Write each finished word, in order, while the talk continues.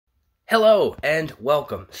Hello and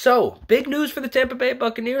welcome. So, big news for the Tampa Bay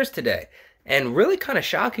Buccaneers today. And really kind of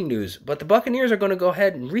shocking news, but the Buccaneers are going to go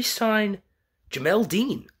ahead and re-sign Jamel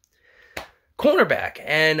Dean, cornerback,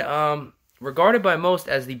 and regarded by most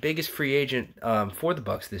as the biggest free agent for the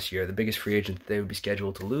Bucs this year, the biggest free agent that they would be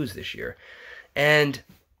scheduled to lose this year. And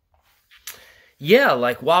yeah,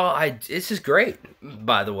 this is great,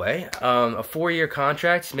 by the way. A 4-year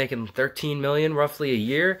contract, he's making $13 million roughly a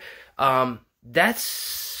year.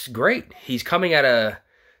 That's great. He's coming at a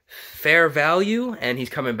fair value, and he's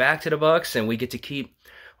coming back to the Bucs, and we get to keep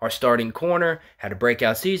our starting corner. Had a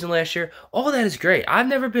breakout season last year. All that is great. I've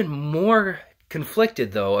never been more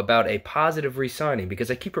conflicted, though, about a positive re-signing,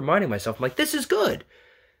 because I keep reminding myself, I'm like, this is good.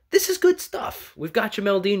 This is good stuff. We've got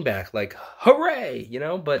Jamel Dean back. Like, hooray,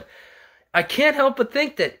 but I can't help but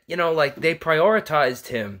think that, they prioritized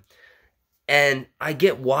him. And I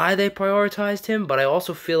get why they prioritized him, but I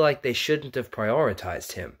also feel like they shouldn't have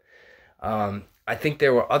prioritized him. I think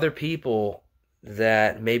there were other people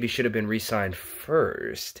that maybe should have been re-signed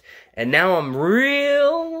first. And now I'm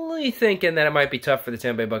really thinking that it might be tough for the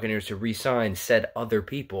Tampa Bay Buccaneers to re-sign said other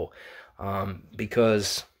people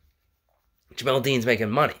because Jamel Dean's making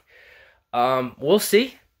money. We'll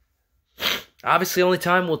see. Obviously, only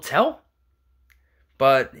time will tell.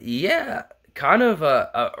 But, yeah, kind of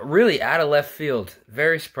really out of left field.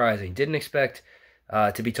 Very surprising. Didn't expect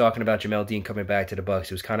to be talking about Jamel Dean coming back to the Bucs.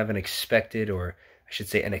 It was kind of an expected, or I should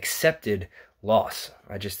say an accepted loss.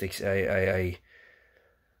 I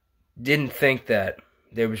didn't think that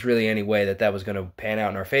there was really any way that was going to pan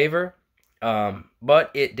out in our favor.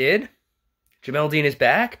 But it did. Jamel Dean is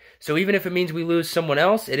back. So even if it means we lose someone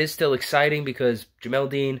else, it is still exciting because Jamel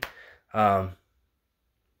Dean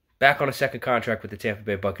back on a second contract with the Tampa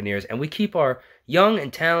Bay Buccaneers, and we keep our young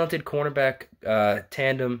and talented cornerback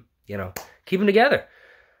tandem, keep them together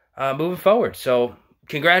moving forward. So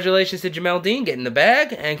congratulations to Jamel Dean getting the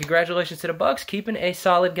bag, and congratulations to the Bucs keeping a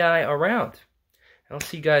solid guy around. And I'll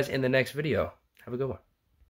see you guys in the next video. Have a good one.